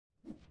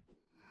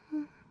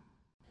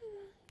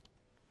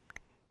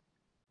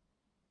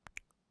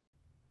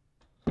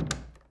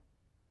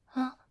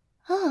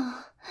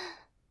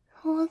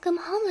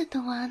Welcome home,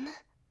 little one.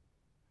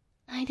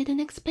 I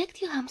didn't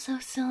expect you home so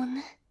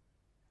soon.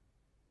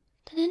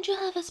 Didn't you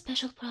have a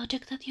special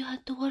project that you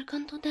had to work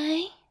on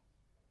today?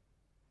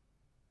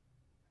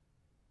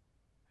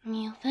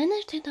 You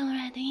finished it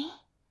already?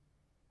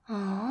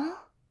 Oh,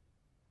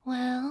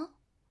 well,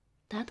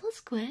 that was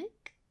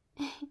quick.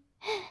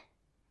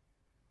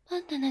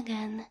 But then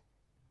again,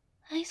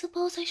 I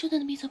suppose I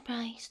shouldn't be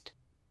surprised.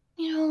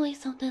 You're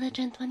always so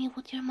diligent when you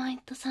put your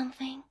mind to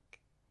something.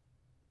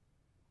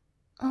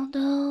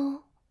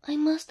 Although, I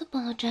must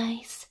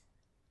apologize.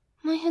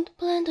 I had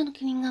planned on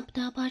cleaning up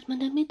the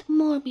apartment a bit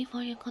more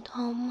before you got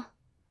home.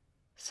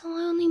 So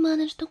I only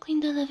managed to clean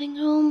the living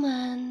room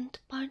and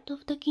part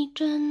of the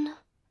kitchen.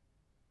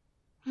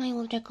 I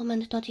would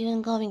recommend not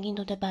even going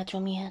into the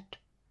bathroom yet.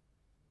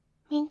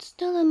 It's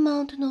still a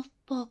mountain of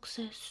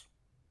boxes.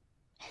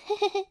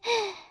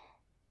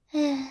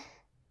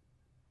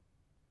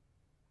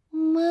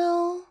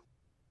 Well,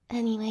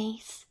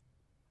 anyways,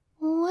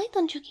 why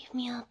don't you give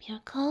me up your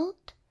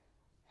coat,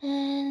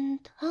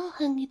 and I'll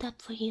hang it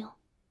up for you.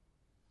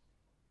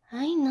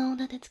 I know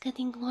that it's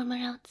getting warmer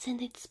out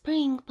since it's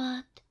spring,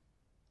 but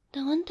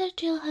the winter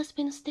chill has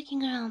been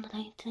sticking around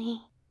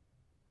lately.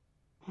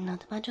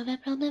 Not much of a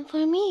problem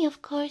for me,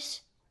 of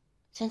course,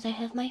 since I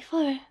have my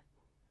fur,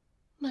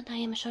 but I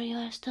am sure you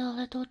are still a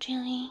little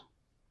chilly.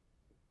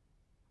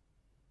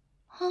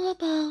 How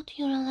about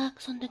you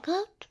relax on the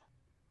couch,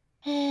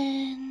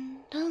 and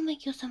I'll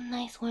make you some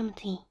nice warm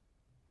tea.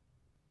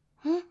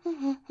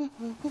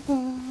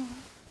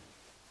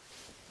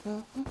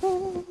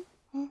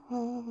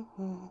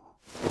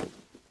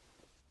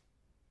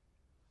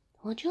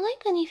 Would you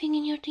like anything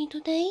in your tea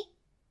today?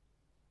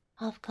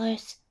 Of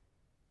course,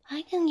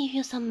 I can give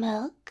you some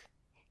milk.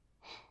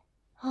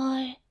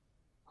 Or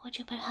would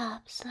you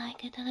perhaps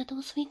like it a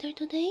little sweeter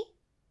today?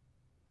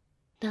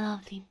 The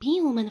lovely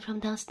bee woman from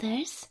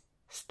downstairs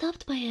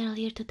stopped by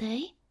earlier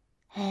today,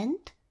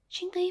 and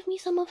she gave me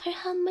some of her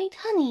handmade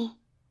honey.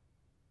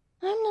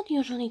 I'm not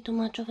usually too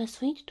much of a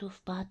sweet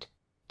tooth, but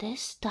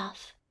this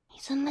stuff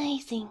is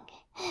amazing.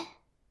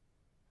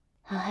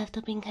 I'll have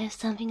to bring her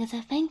something as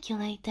a thank you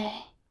later.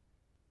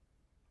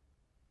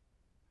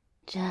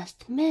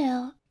 Just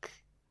milk.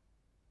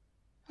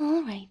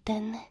 All right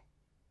then.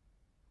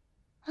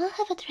 I'll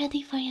have it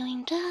ready for you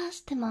in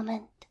just a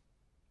moment.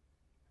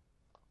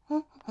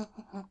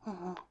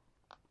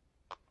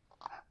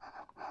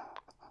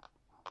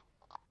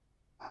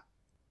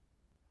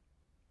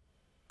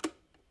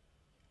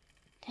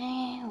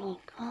 There we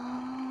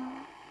go.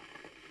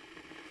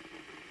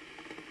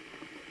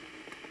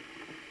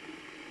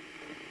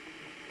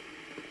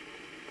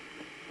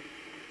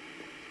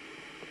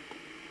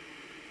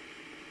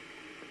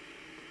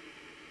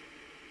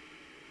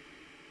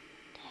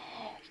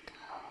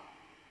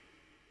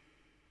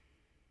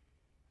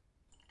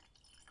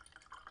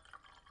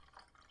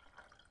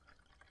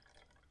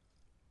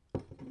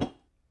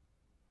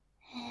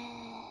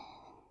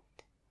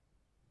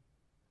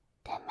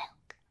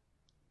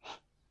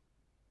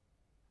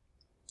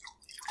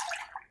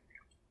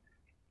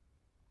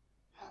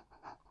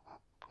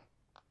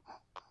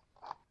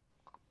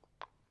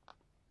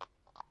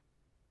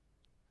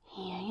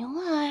 Here you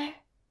are.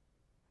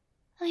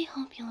 I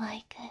hope you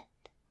like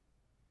it.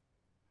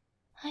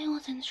 I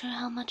wasn't sure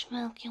how much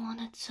milk you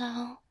wanted,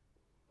 so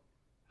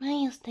I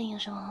used the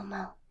usual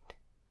amount.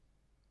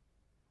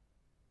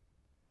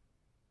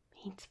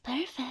 It's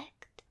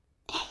perfect.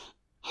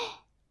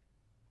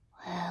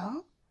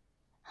 Well,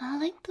 I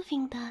like to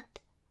think that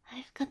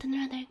I've gotten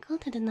rather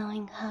good at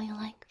knowing how you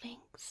like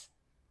things.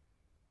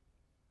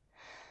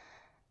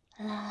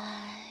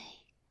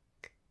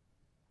 Like,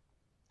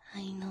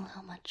 I know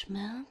how much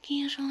milk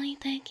you usually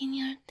take in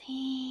your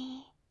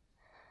tea,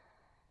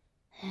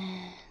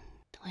 and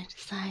which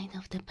side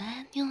of the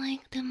bed you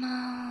like the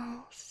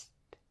most,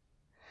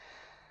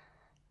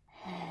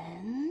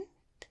 and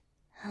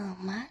how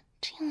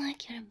much you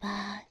like your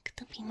back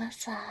to be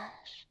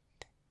massaged.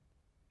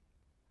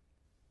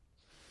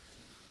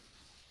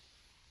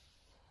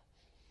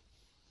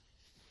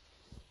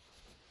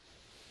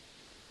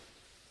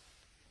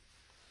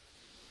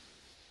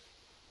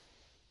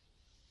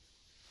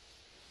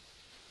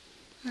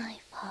 I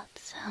thought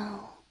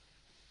so.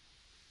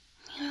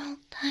 You're all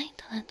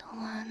tight, little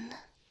one.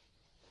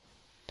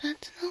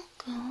 That's no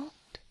good.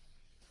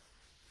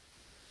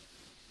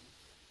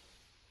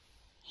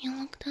 You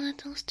looked a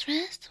little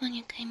stressed when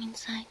you came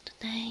inside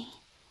today,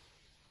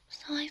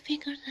 so I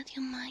figured that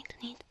you might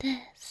need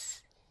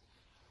this.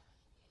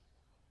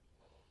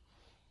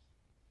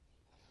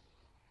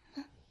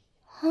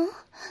 Huh?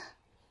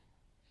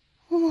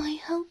 Why,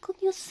 how could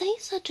you say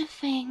such a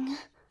thing?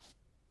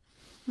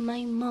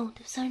 My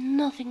motives are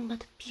nothing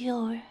but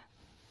pure.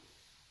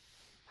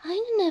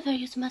 I never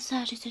use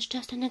massages as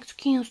just an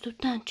excuse to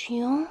touch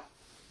you.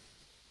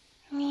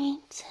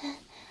 It's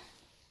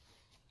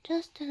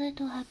just a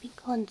little happy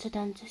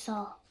coincidence is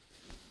all.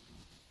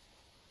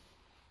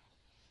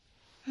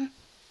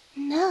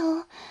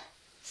 Now,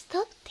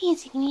 stop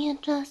teasing me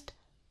and just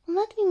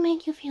let me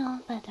make you feel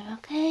better,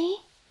 okay?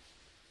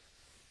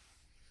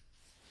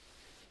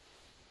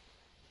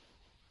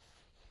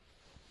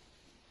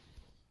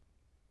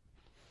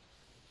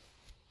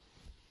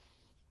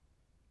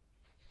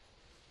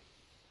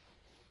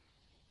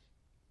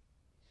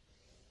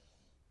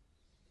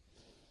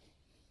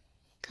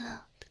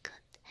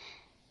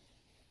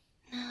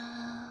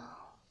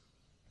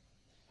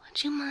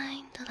 Would you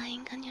mind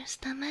lying on your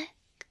stomach?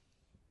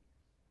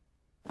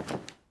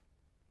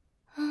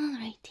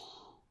 Alrighty.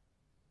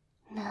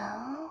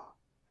 Now,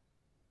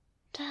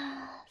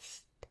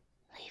 just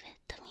leave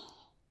it to me.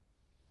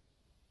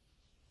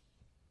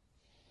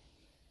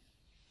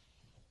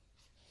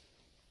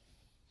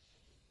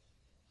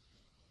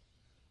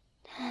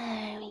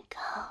 There we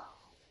go.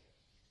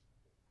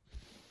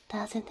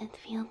 Doesn't it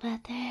feel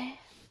better?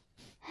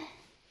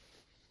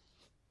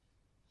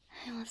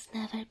 I was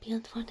never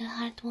built for the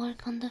hard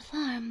work on the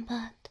farm,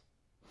 but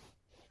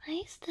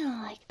I still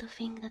like to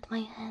think that my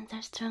hands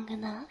are strong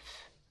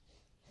enough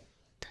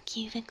to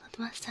give a good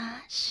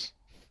massage.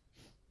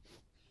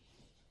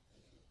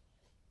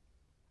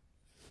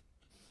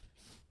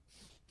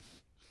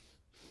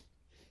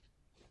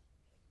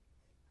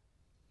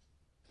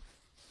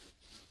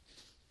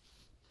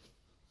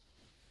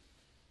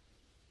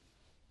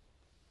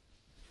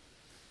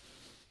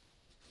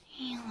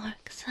 You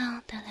work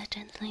so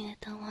diligently,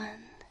 little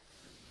one.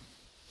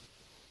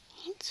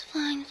 It's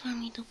fine for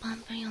me to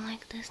pamper you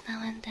like this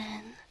now and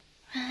then,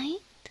 right?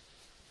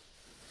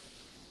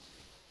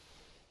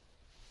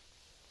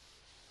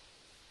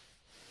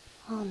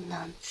 Oh,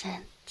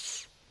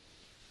 nonsense.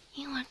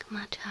 You work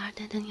much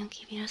harder than you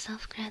give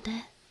yourself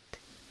credit.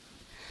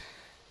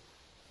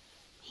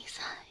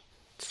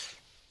 Besides,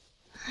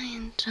 I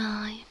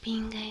enjoy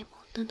being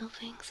able to do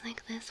things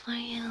like this for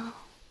you.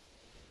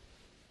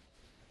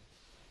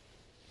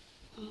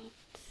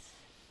 It's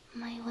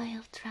my way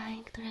of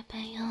trying to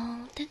repay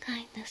all the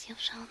kindness you've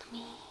shown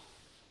me.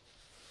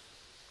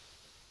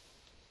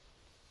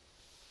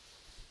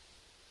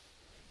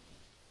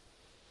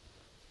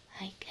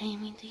 I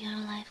came into your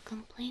life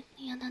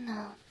completely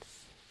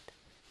unannounced.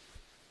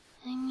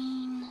 I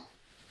mean,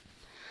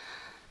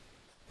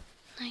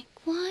 I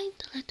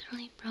quite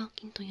literally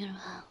broke into your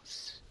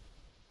house.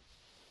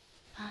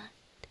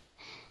 But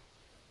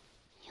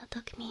you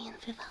took me in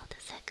without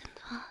a second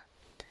thought.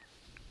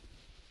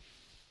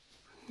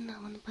 No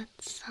one but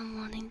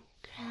someone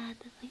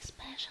incredibly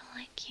special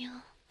like you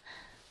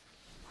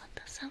would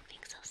do something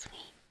so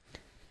sweet.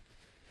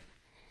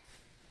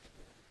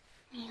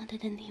 You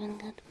didn't even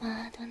get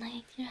mad when I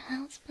ate your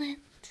houseplant.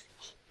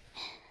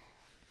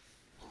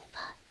 In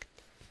fact,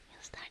 you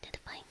started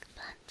buying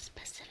plants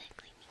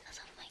specifically because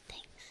of my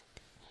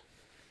taste.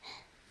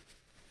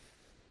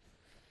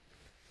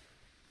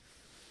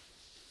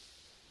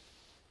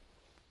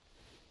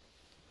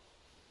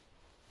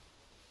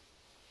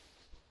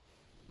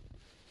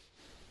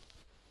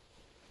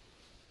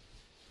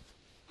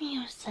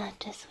 You're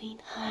such a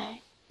sweetheart.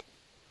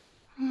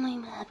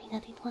 I'm happy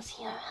that it was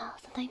your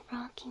house that I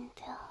broke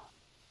into.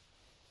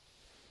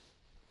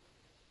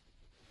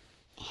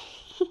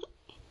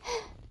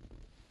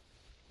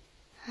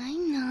 I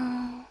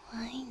know.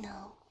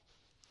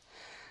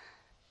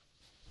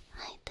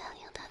 I tell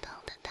you that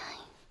all the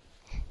time.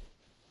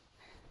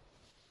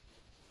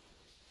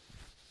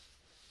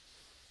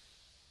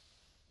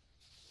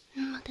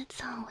 But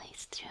it's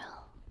always true.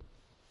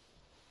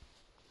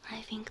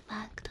 I think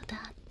back to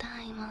that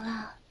time a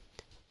lot.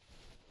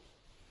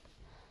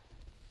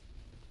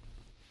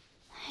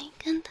 I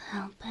can't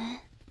help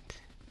it.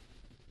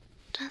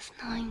 Just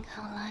knowing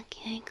how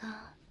lucky I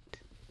got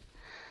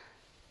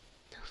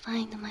to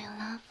find my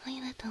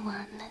lovely little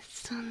one as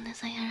soon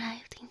as I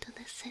arrived into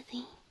the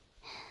city.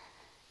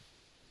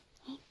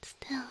 It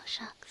still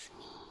shocks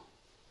me.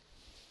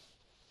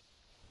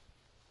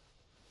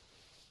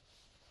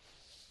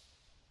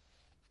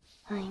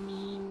 I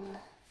mean,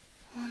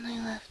 when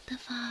I left the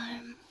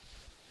farm,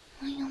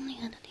 I only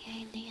had the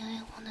idea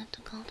I wanted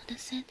to go to the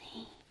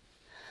city.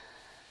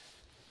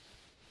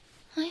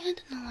 I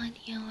had no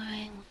idea where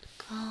I would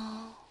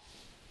go,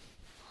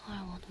 or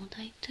what would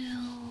I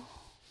do,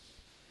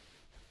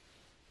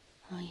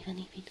 or even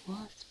if it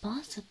was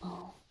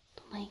possible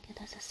to make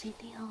it as a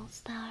city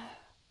Holstaur.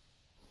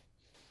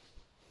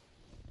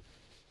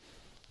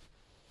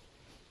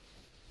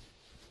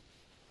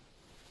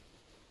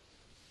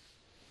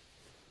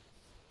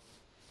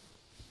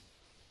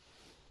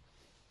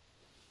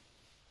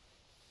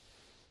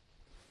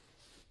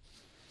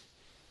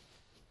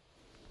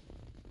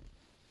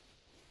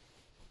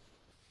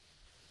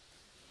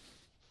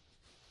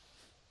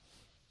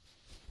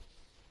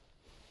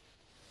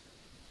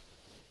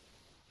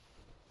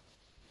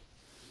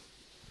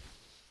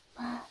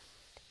 But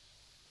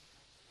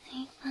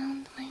I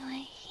found my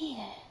way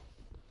here.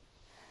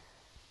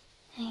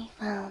 I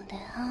found a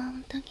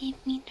home to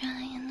keep me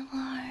dry and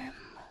warm,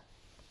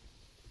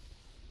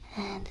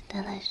 and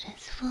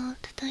delicious food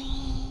to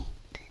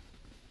eat,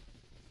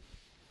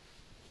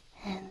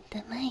 and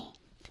a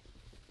mate,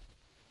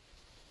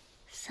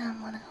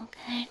 someone who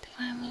cared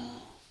for me,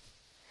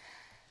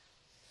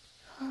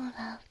 who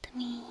loved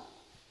me,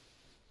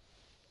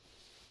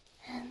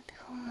 and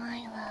whom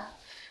I love.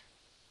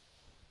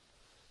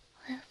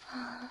 With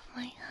all of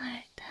my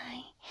heart,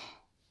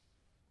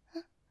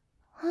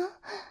 Huh?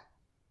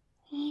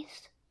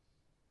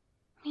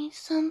 Is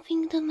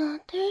something the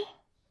matter?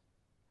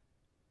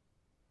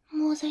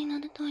 Was I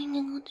not doing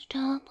a good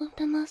job with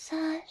the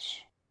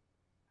massage?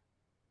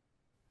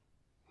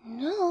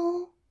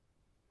 No?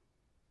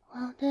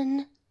 Well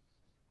then,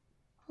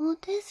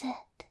 what is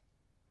it?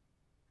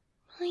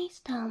 Please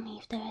tell me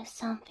if there is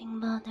something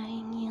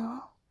bothering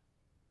you.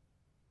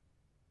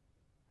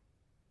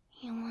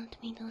 You want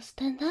me to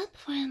stand up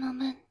for a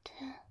moment?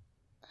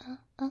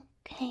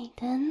 Okay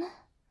then.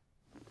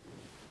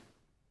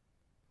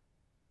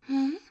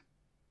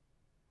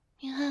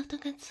 You have to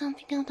get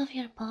something out of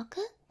your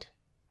pocket?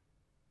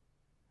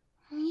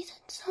 Is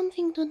it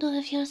something to do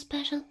with your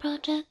special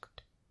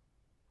project?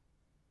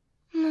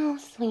 No,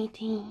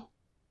 sweetie.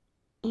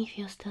 If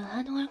you still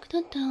had work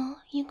to do,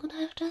 you could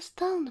have just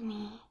told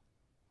me.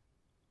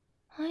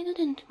 I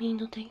didn't mean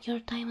to take your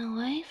time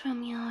away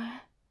from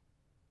your...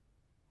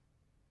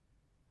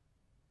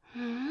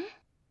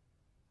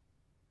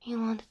 You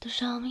wanted to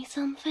show me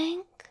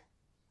something?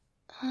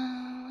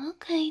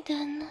 Okay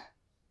then.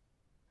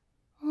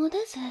 What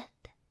is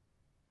it?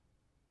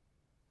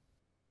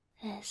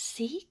 A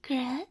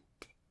secret?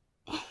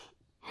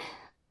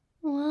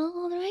 Well,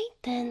 alright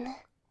then.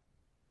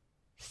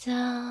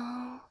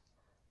 So,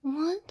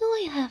 what do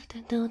I have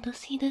to do to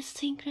see this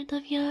secret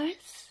of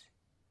yours?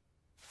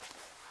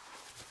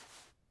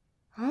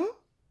 Huh?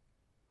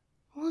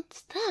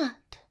 What's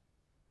that?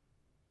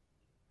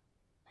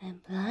 A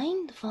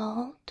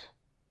blindfold?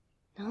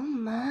 Oh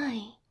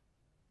my.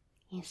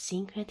 A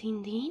secret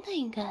indeed,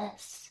 I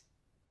guess.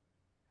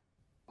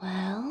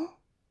 Well,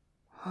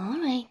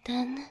 alright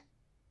then.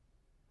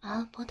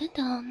 I'll put it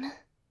on.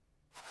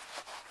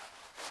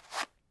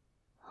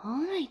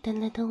 Alright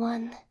then, little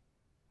one.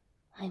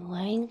 I'm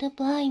wearing the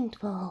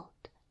blindfold.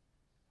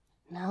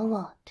 Now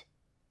what?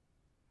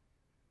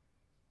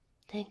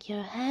 Take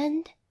your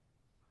hand.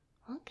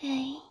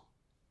 Okay.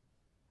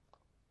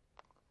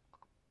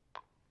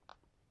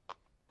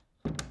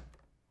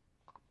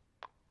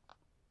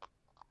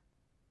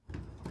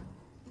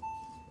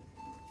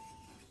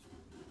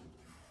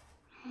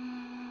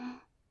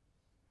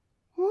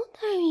 What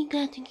are we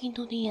getting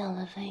into the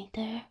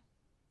elevator?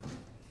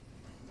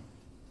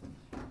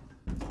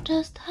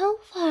 Just how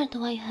far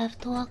do I have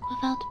to walk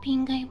without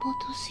being able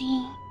to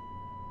see?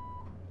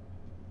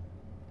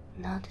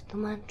 Not too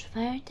much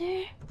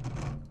further?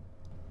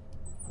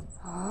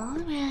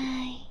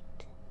 Alright.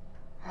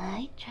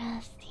 I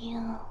trust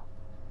you.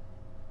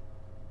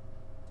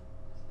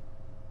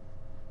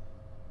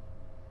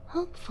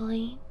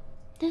 Hopefully,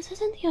 this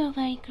isn't your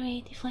very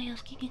creative way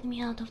of kicking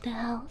me out of the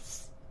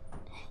house.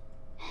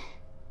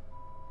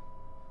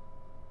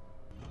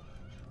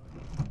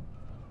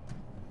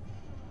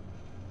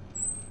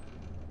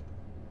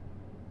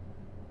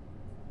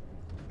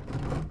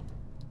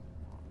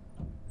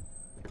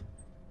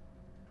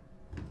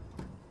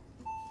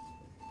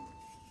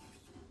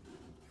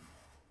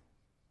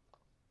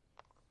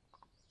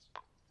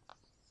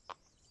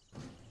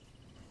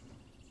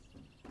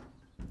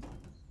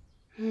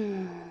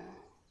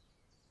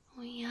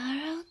 We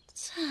are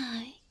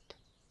outside.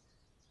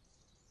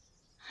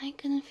 I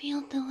can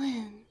feel the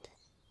wind.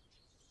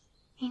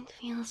 It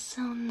feels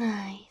so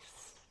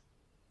nice.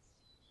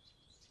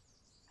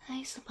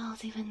 I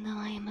suppose even though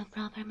I am a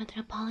proper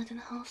metropolitan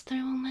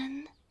Holstaur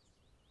woman,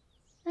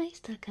 I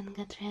still can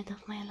get rid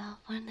of my love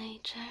for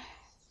nature.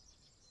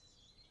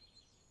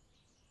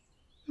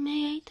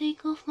 May I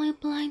take off my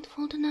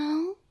blindfold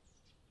now?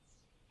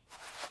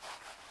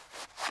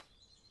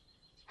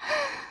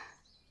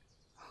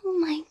 Oh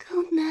my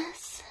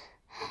goodness.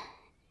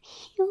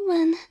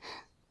 Human,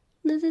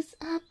 this is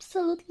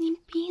absolutely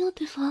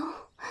beautiful.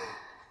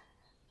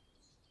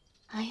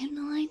 I had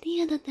no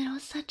idea that there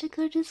was such a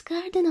gorgeous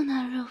garden on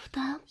our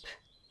rooftop.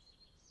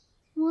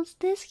 Was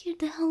this here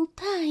the whole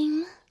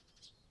time?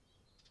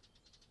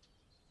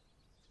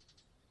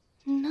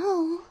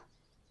 No?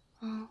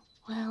 Oh,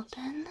 well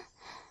then.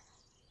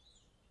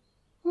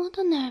 What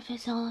on earth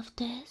is all of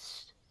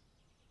this?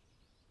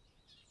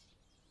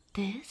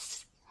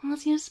 This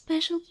was your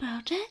special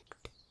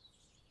project?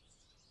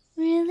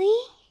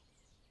 Really?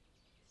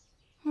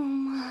 Oh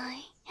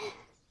my.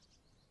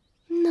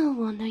 No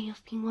wonder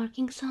you've been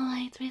working so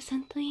late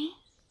recently.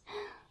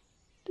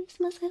 This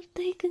must have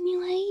taken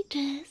you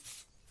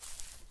ages.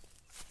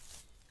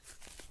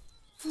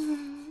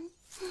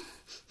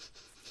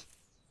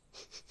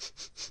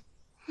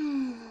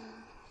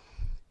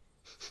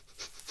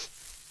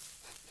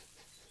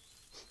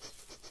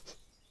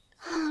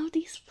 Oh,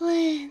 these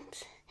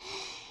plants.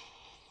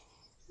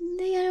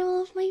 They are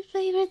all of my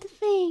favorite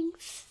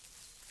things.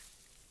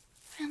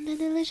 From the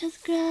delicious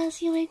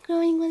grass you were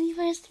growing when we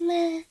first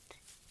met.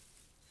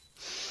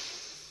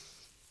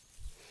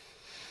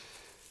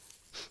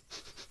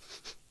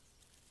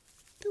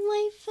 To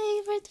my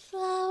favorite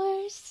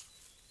flowers.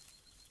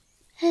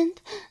 And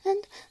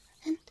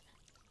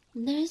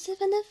there's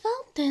even a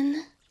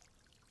fountain.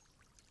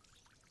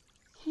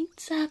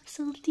 It's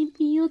absolutely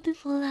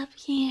beautiful up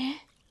here.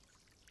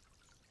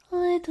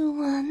 Little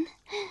one,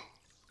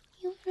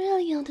 you've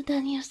really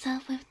outdone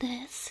yourself with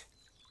this.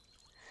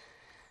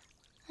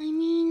 I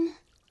mean,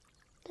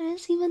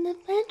 there's even a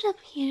bench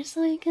up here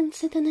so I can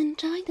sit and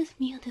enjoy this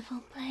beautiful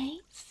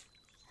place.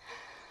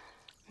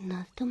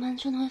 Not to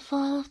mention with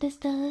all of these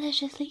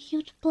deliciously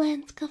huge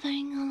plants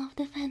covering all of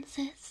the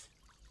fences.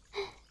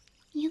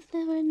 You'd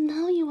never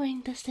know you were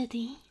in the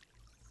city.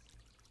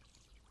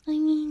 I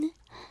mean,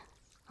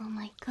 oh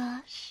my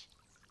gosh,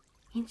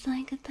 it's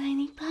like a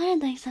tiny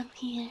paradise up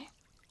here.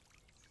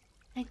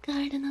 A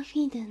Garden of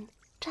Eden,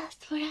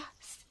 just for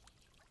us.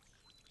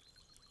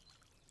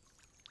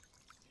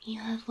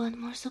 You have one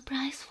more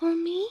surprise for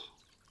me?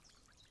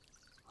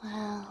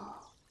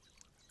 Well,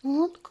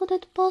 what could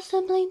it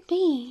possibly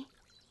be?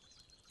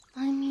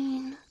 I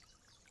mean,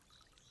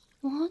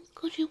 what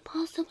could you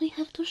possibly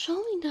have to show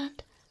me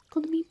that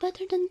could be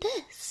better than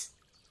this?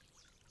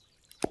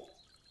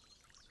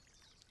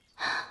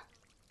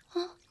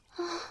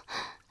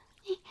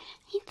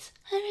 It's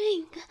a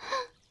ring,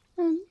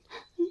 and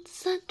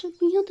such a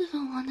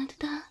beautiful one at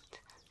that.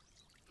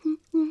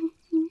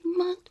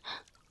 But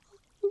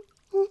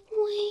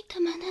wait a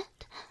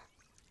minute.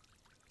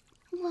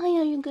 Why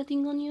are you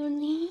getting on your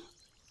knee?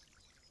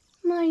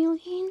 Are you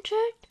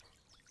injured?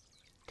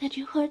 Did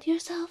you hurt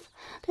yourself?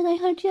 Did I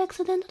hurt you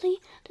accidentally?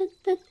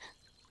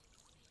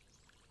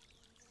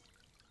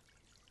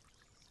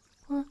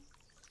 What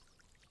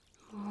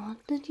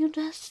did you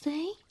just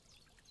say,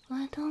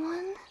 little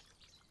one?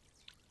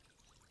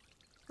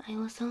 I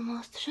was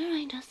almost sure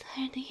I just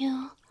heard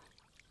you.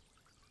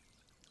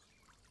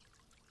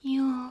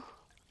 You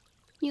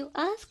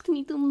asked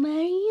me to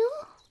marry you?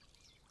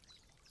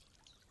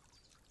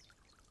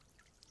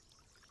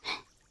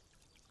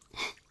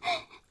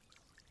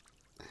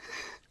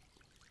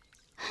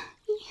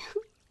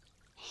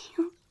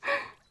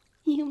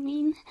 You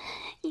mean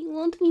you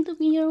want me to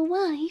be your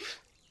wife?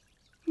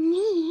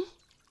 Me?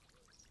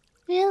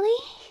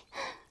 Really?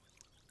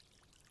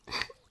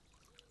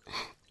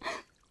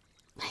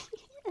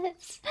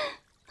 Yes,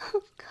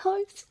 of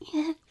course,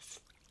 yes.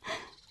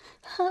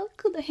 How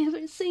could I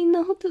ever say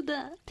no to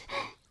that?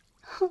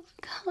 Of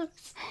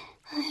course,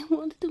 I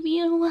want to be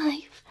your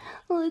wife,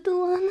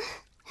 little one.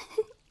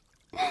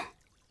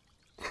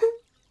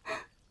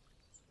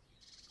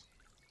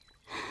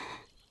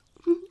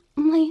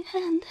 My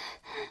hand,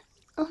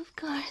 of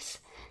course.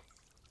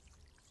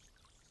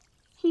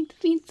 It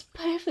fits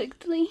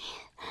perfectly.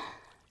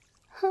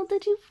 How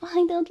did you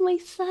find out my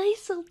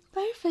size so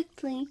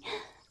perfectly?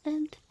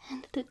 And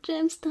the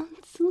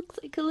gemstones look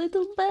like a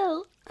little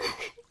bell.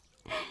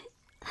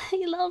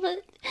 I love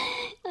it.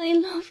 I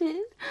love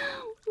it.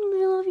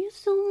 I love you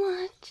so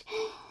much.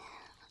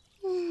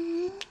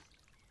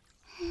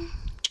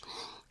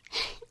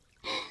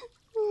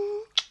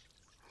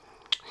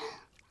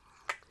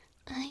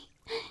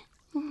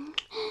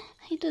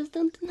 I just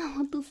don't know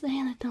what to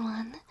say, little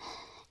one.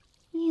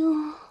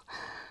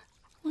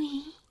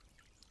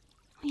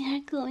 We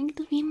are going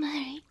to be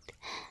married.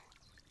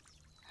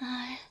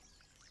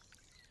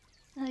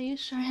 Are you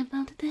sure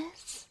about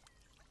this?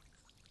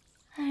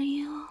 Are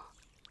you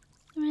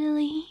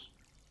really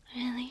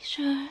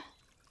sure?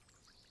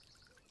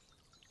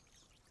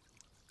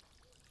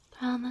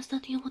 Promise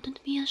that you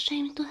wouldn't be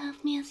ashamed to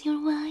have me as your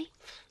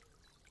wife.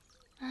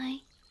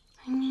 I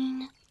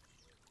mean,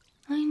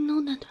 I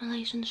know that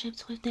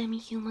relationships with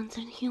demi-humans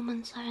and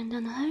humans aren't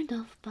unheard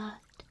of, but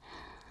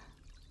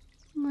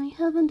I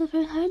haven't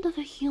ever heard of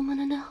a human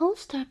and a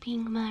Holstaur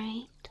being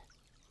married.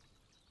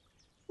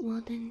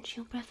 Wouldn't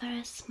you prefer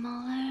a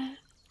smaller,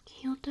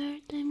 cuter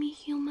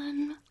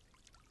demi-human?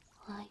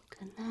 Like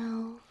an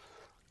elf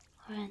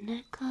or an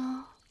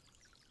echo?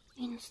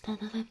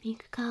 Instead of a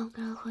big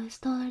cowgirl who is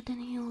taller than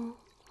you,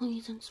 who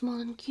isn't small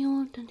and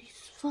cute and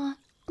is fun.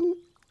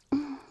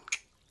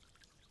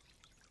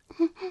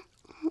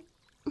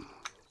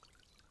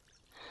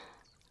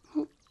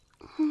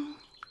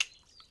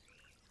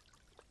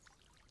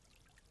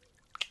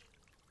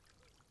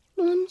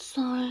 I'm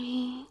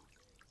sorry.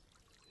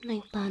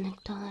 I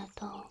panicked a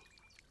little.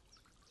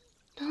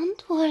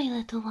 Don't worry,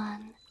 little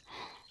one.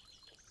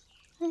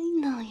 I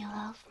know you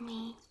love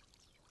me.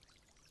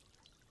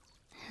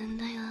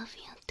 And I love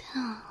you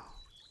too.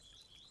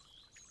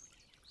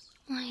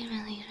 I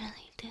really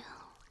do.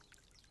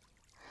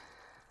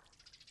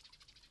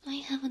 I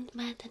haven't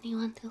met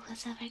anyone who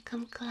has ever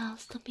come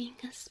close to being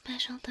as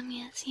special to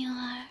me as you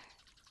are.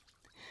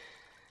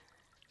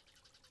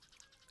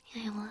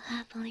 I will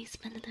happily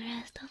spend the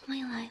rest of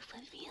my life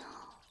with you.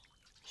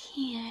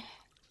 Here.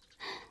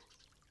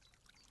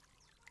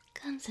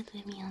 Come sit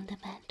with me on the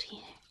bench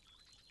here.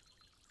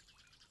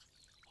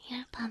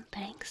 Your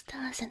pampering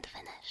still isn't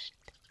finished.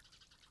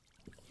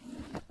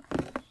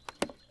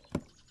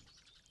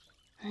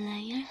 Lay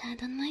your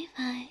head on my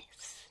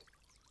face.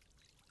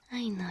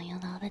 I know you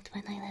love it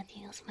when I let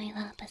you use my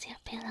lap as your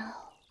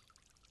pillow.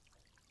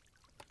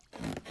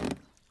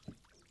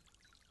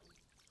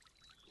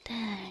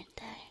 There.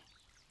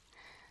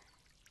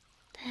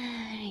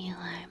 There you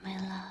are, my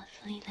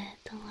lovely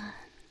little one.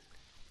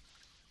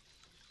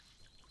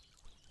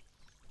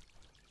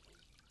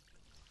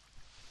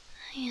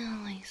 I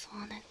always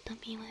wanted to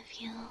be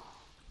with you.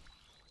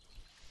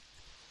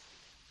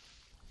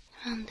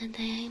 From the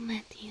day I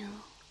met you,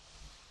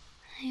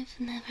 I've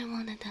never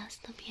wanted us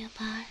to be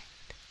apart.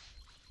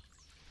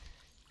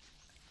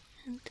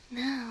 And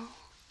now,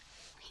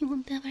 we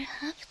won't ever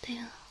have to.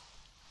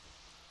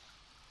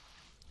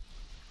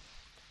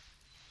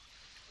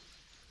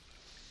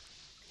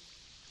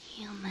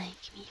 You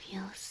make me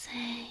feel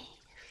safe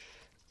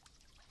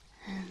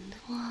and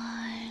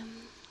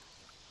warm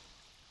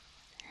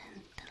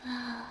and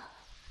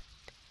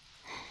loved.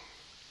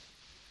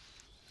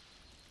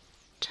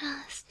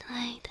 Just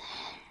right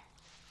there.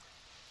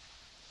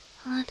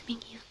 Let me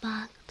give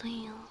back to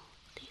you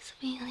these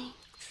feelings.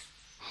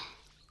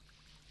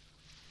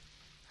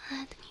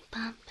 Let me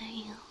pamper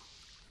you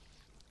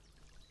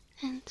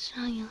and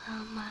show you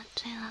how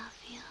much I love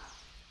you.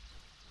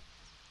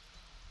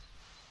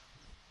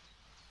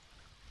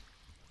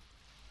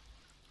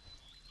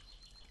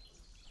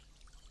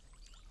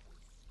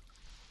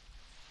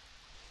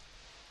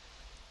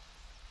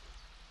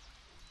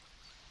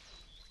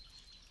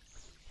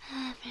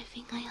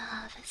 Everything I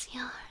have is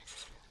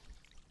yours.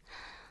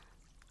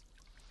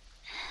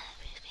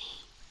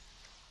 Everything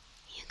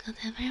you could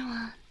ever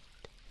want.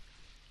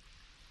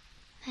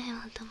 I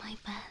will do my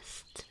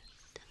best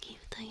to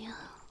give to you.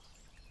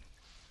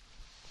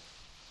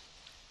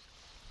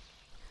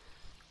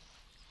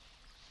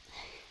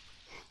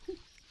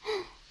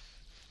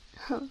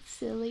 Oh,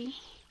 silly.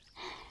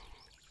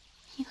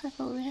 You have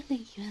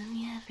already given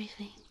me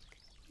everything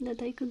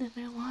that I could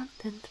ever want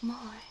and more.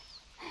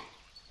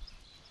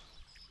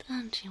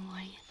 Don't you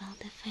worry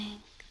about a thing.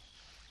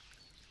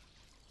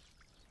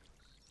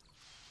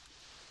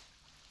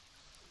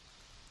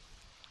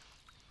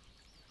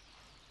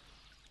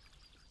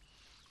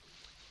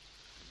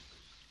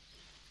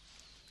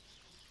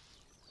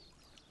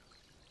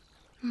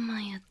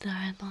 My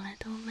adorable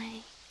little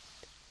maid.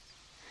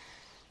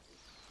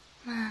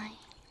 Mine.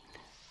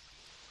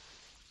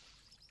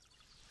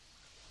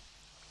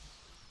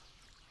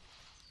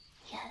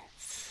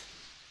 Yes.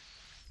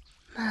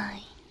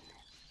 Mine.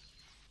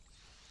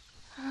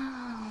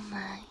 Oh,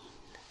 mine.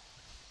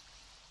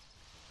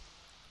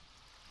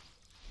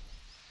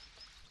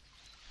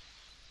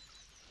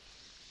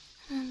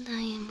 And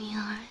I am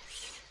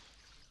yours.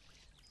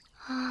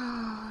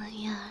 All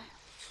yours.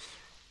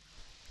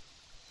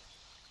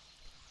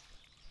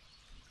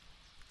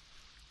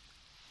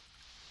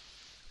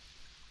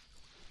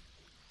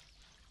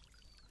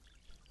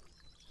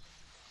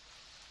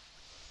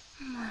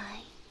 Mine.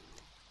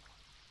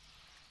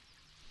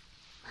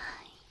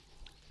 Mine.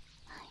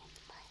 Mine.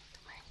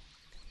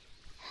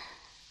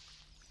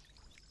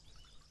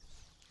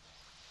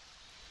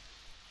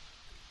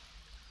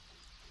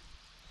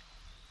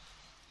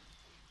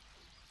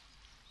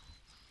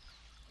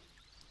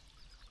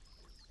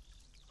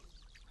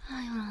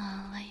 I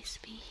will always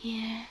be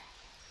here.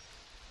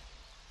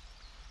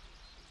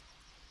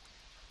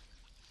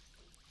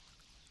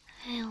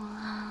 I will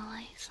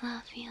always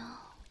love you.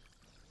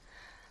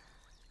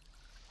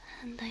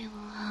 And I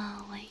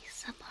will always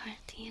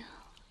support you.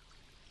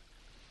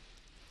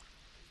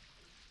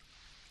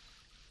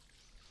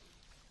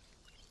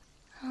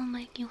 I'll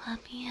make you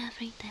happy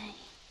every day.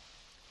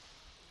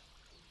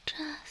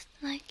 Just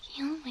like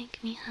you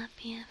make me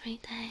happy every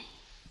day.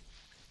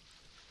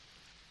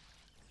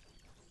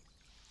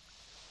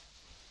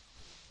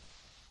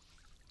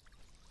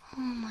 Oh,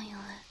 my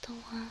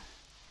little one.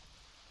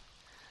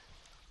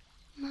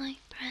 My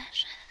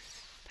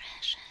precious,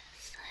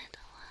 precious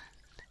little one.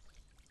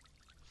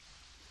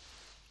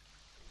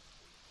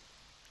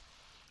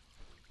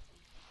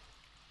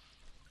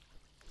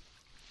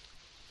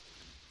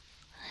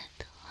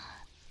 Little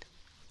one.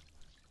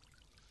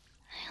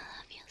 I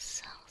love you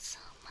so, so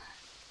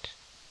much.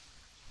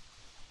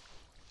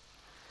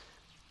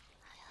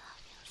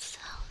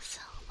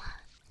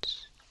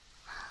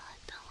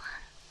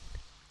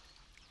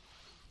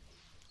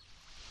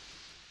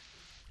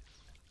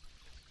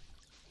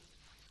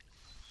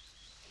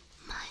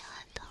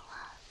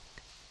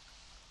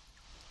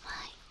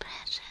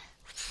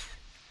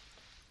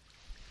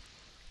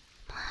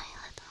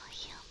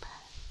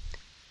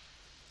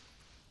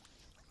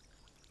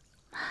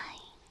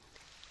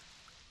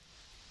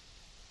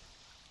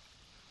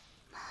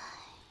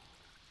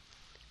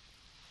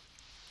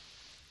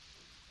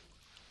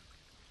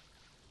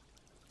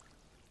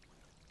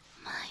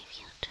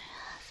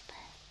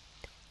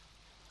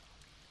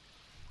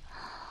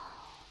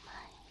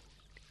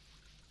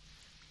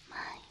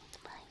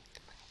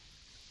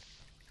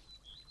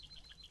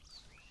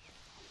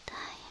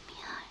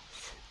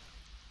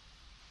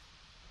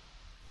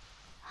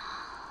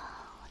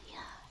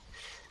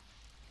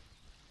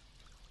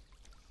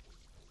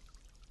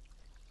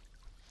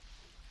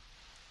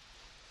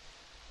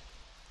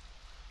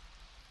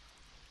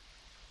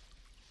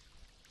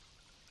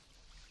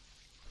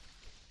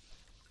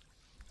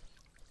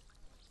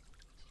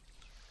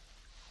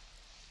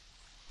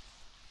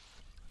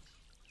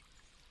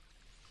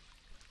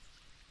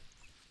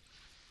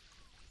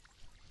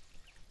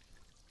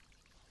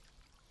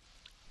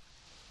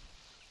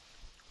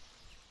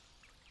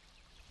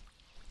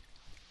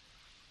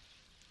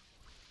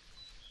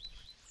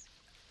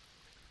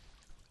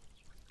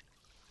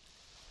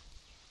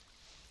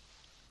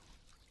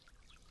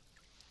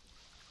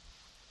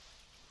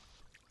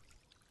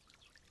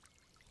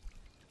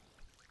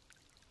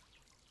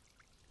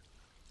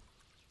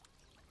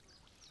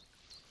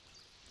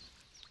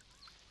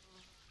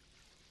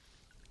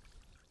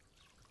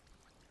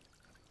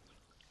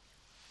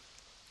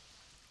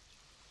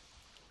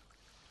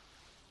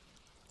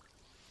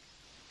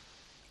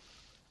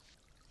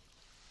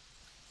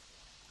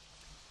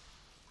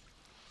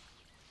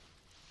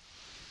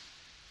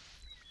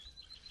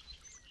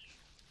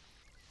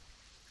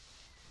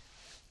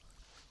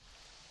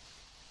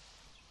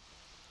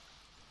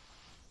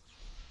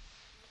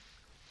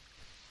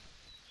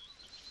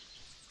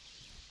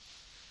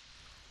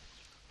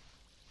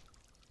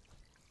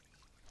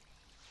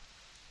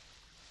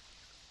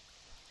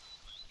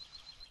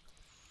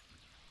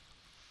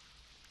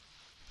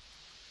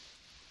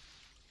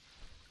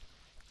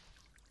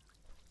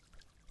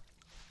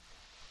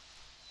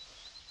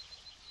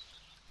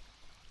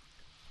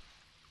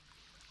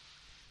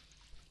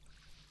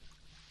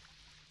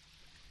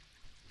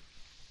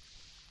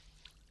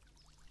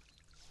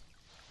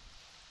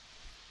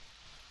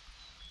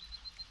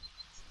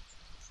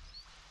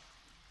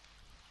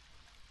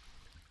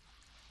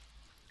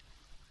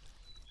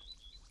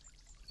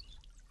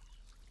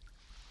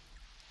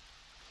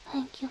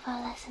 Thank you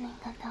for listening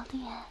until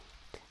the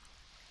end.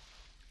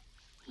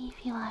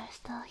 If you are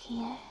still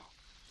here,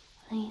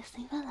 please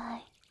leave a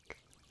like,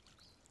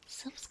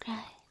 subscribe,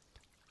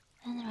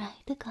 and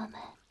write a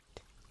comment.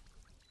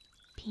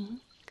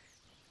 Pink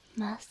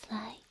must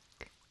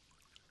like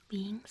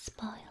being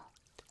spoiled.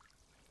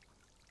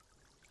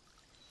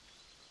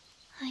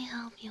 I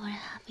hope you are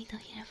happy to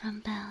hear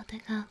from Belle the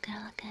Cow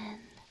Girl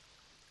again.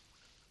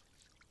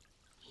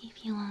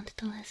 If you want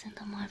to listen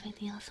to more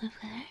videos with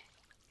her,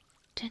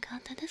 check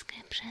out the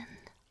description.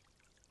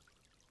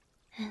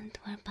 And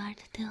for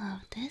part 2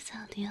 of this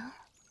audio,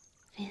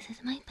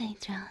 visit my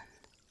Patreon.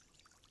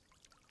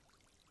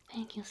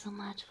 Thank you so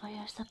much for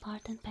your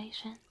support and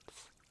patience.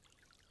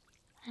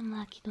 I'm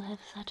lucky to have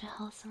such a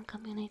wholesome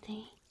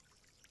community.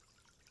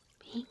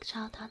 Big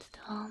shout out to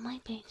all my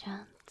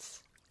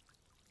patrons,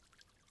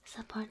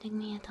 supporting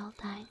me at all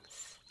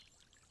times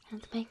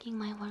and making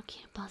my work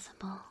here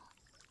possible.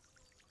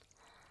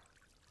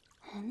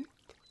 And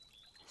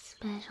a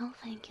special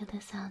thank you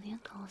this audio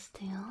goes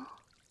to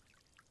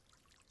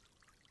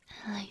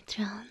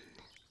Electron,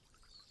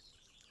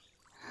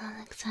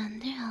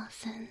 Alexander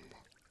Olsen,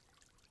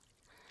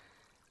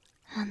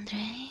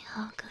 Andre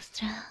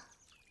Holstaur,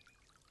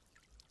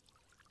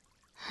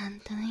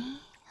 Anthony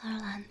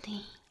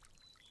Orlandi,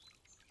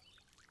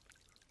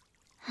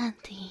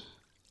 Auntie,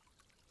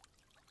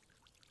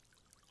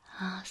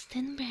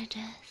 Austin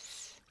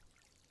Bridges,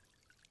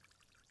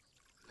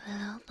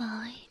 Blue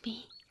Boy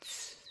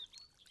Beats,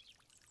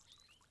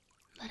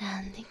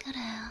 Brandy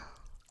Carell,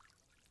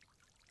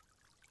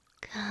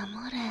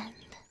 Camoran,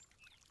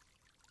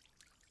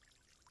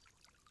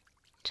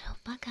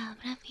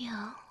 Chupacabra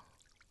Vio,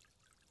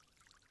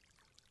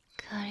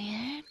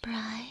 Courier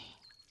Bry,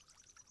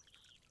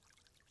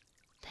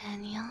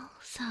 Daniel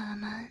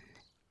Solomon,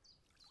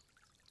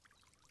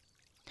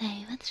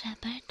 David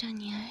Shepard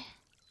Jr.,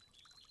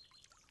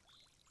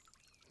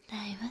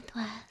 David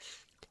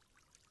West,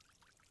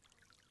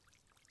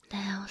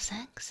 Deus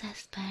Ex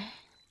Esper,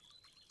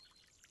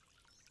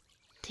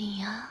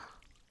 Tia,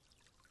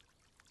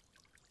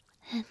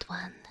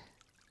 Edwin,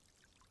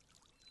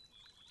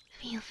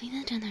 Filthy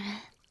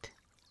Degenerate,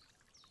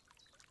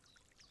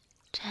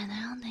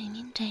 General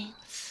Damien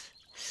James,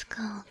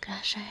 Skull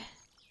Crusher,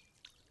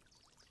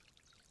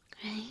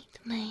 Great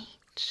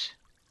Mage,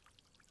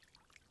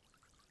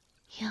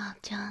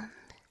 Yodjon,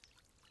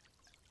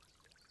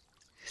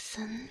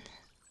 Sun,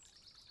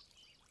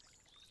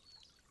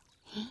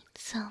 Heat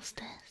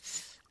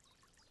Solstice,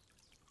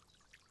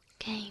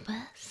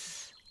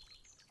 Cabus,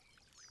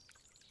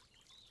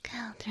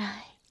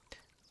 Caldrite,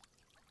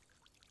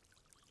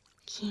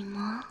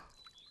 Kimo,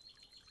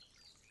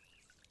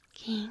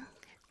 King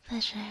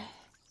Fisher,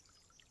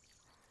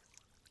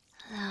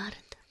 Lord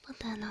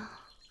Botano,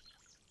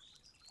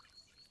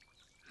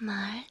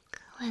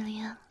 Mark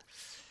Williams,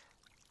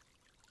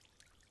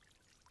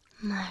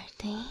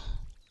 Marty,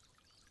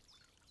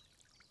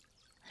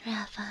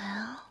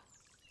 Raphael,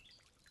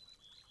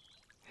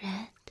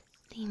 Red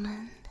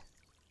Demon,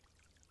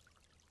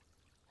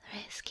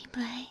 Risky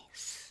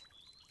Blaze,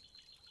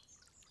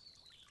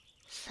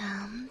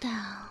 Sam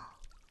Dow,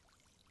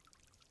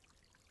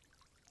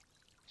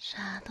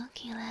 Shadow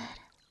Killer,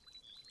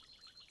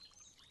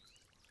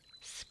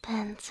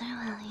 Spencer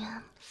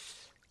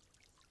Williams,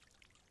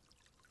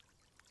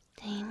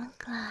 Damon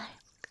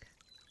Clark,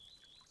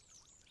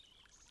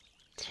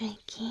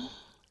 Tricky,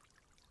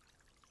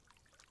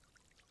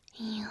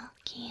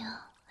 Yukio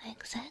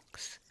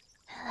XX,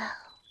 hello,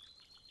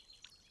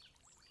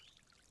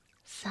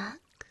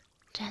 Suck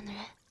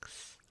Generate,